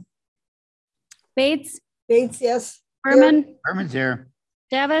roll. Bates. Bates, yes. Berman. Berman's here.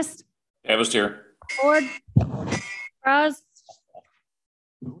 Davis. Davis here. Ford. Froz.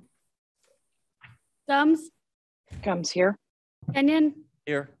 Gums. Gums here. Kenyon.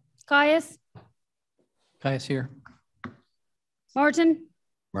 Here. Caius. Caius here. Martin.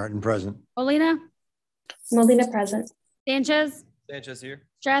 Martin, present. Molina. Molina, present. Sanchez. Sanchez here.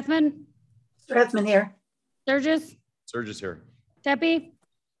 Strathman. Strathman here. Sturgis. Sturgis here. Tepe.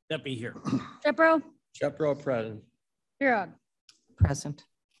 Tepe here. Shepro. Shepro, present. You're up. Present.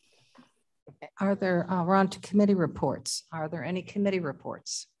 Okay. Are there, we're on to committee reports. Are there any committee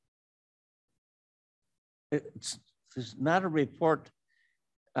reports? It's not a report.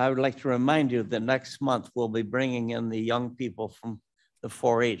 I would like to remind you that next month we'll be bringing in the young people from the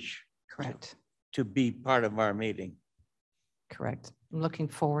 4-H. Correct. to be part of our meeting. Correct. I'm looking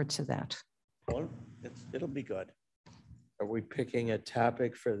forward to that. Well, it'll be good. Are we picking a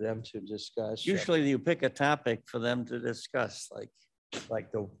topic for them to discuss? Usually you pick a topic for them to discuss,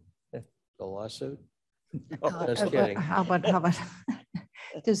 Like the lawsuit? Just kidding. How about,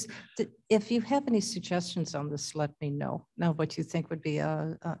 if you have any suggestions on this, let me know. Now, what you think would be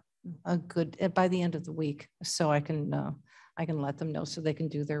a good, by the end of the week, so I can let them know so they can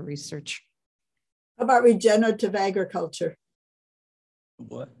do their research. How about regenerative agriculture?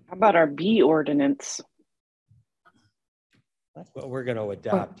 What? How about our bee ordinance? Well, we're going to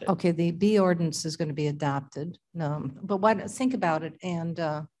adopt it. Okay, the B ordinance is going to be adopted, but why don't think about it and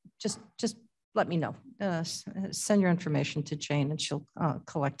just let me know. Send your information to Jane and she'll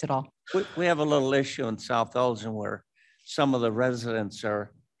collect it all. We have a little issue in South Elgin where some of the residents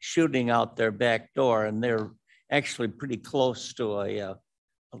are shooting out their back door, and they're actually pretty close to a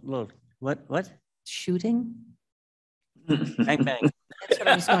little, what? Shooting? Bang, bang. That's what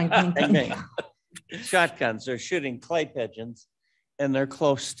I was going, bang, Bang, bang. bang. Shotguns, they're shooting clay pigeons, and they're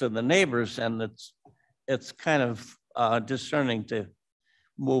close to the neighbors, and it's kind of discerning to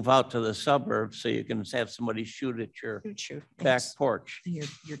move out to the suburbs so you can have somebody shoot at your back porch. Your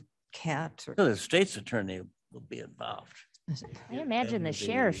cat. So the state's attorney will be involved. I imagine the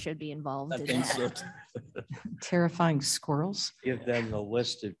sheriff should be involved in that. Terrifying squirrels. Give them the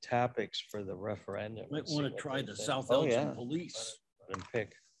list of topics for the referendum. Might want to try the South Oh, Elgin yeah. Police. And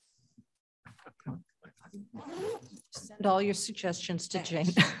pick. Send all your suggestions to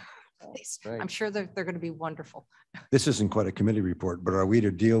Jane. Please. Right. I'm sure they're going to be wonderful. This isn't quite a committee report, but are we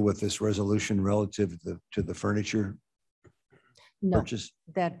to deal with this resolution relative to the furniture No, purchase?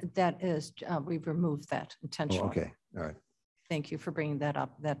 that is, we've removed that Oh, intentionally. okay, all right. Thank you for bringing that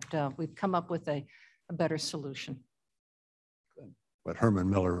up, that we've come up with a better solution. But Herman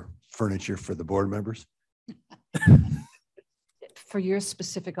Miller furniture for the board members? For your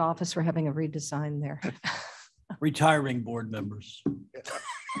specific office, we're having a redesign there. Retiring board members.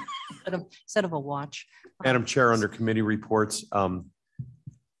 Instead of a watch. Madam Chair, under committee reports,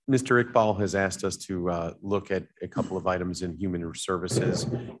 Mr. Iqbal has asked us to look at a couple of items in human services,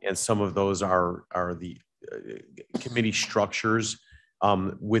 and some of those are the committee structures.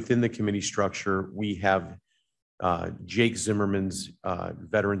 Within the committee structure, we have Jake Zimmerman's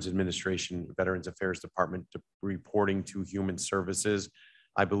Veterans Administration, Veterans Affairs Department reporting to Human Services.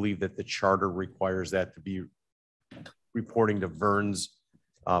 I believe that the charter requires that to be reporting to Vern's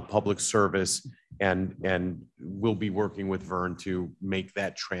Public Service, and we'll be working with Vern to make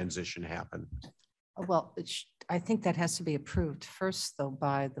that transition happen. Well, I think that has to be approved first, though,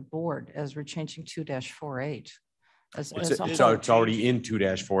 by the board, as we're changing 2-48. It's already in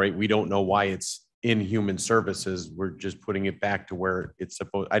 2-48. We don't know why it's in Human Services. We're just putting it back to where it's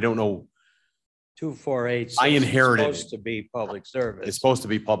supposed. I don't know. 248. I inherited. It's supposed to be public service. It's supposed to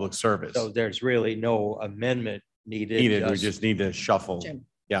be public service. So there's really no amendment needed. We just need to shuffle. Jim.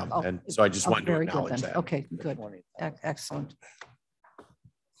 Yeah, Oh, and so I just wanted to very good acknowledge then. that. Okay, good. Excellent.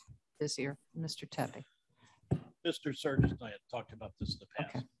 Busier, Mr. Tepe. Mr. Surgeon, I had talked about this in the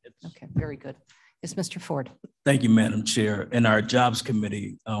past. Okay, very good. Yes, Mr. Ford. Thank you, Madam Chair. In our Jobs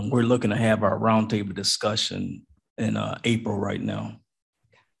Committee, we're looking to have our roundtable discussion in April right now.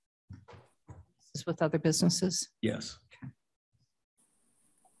 Is this with other businesses? Yes.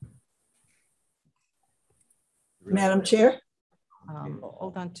 Madam Chair?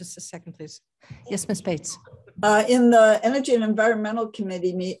 Hold on just a second, please. Yes, Ms. Bates. In the Energy and Environmental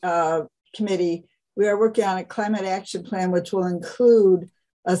Committee, we are working on a climate action plan, which will include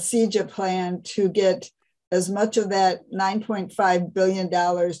a CEJA plan to get as much of that $9.5 billion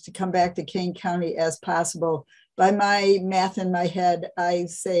to come back to Kane County as possible. By my math in my head, I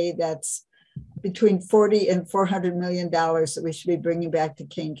say that's between $40 and $400 million that we should be bringing back to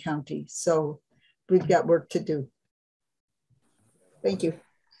Kane County. So we've got work to do. Thank you.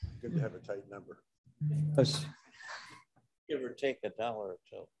 Good to have a tight number. Give or take $1 or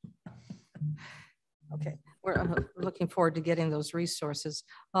two. Okay, we're looking forward to getting those resources.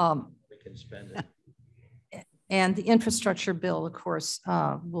 We can spend it. And the infrastructure bill, of course,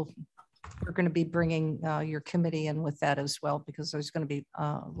 we're going to be bringing your committee in with that as well, because there's going to be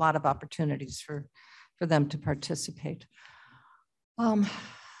a lot of opportunities for them to participate.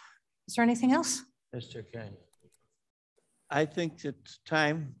 Is there anything else? Mr. King. I think it's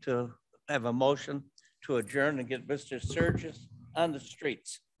time to have a motion to adjourn and get Mr. Surges on the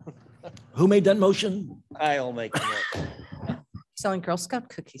streets. Who made that motion? I'll make it. Selling Girl Scout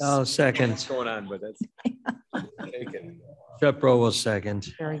cookies. Oh, second. What's going on, but that's. Shepro will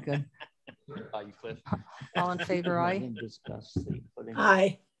second. Very good. All in favor, aye?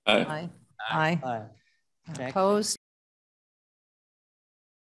 Aye. Aye. Aye. Aye. Jack? Opposed?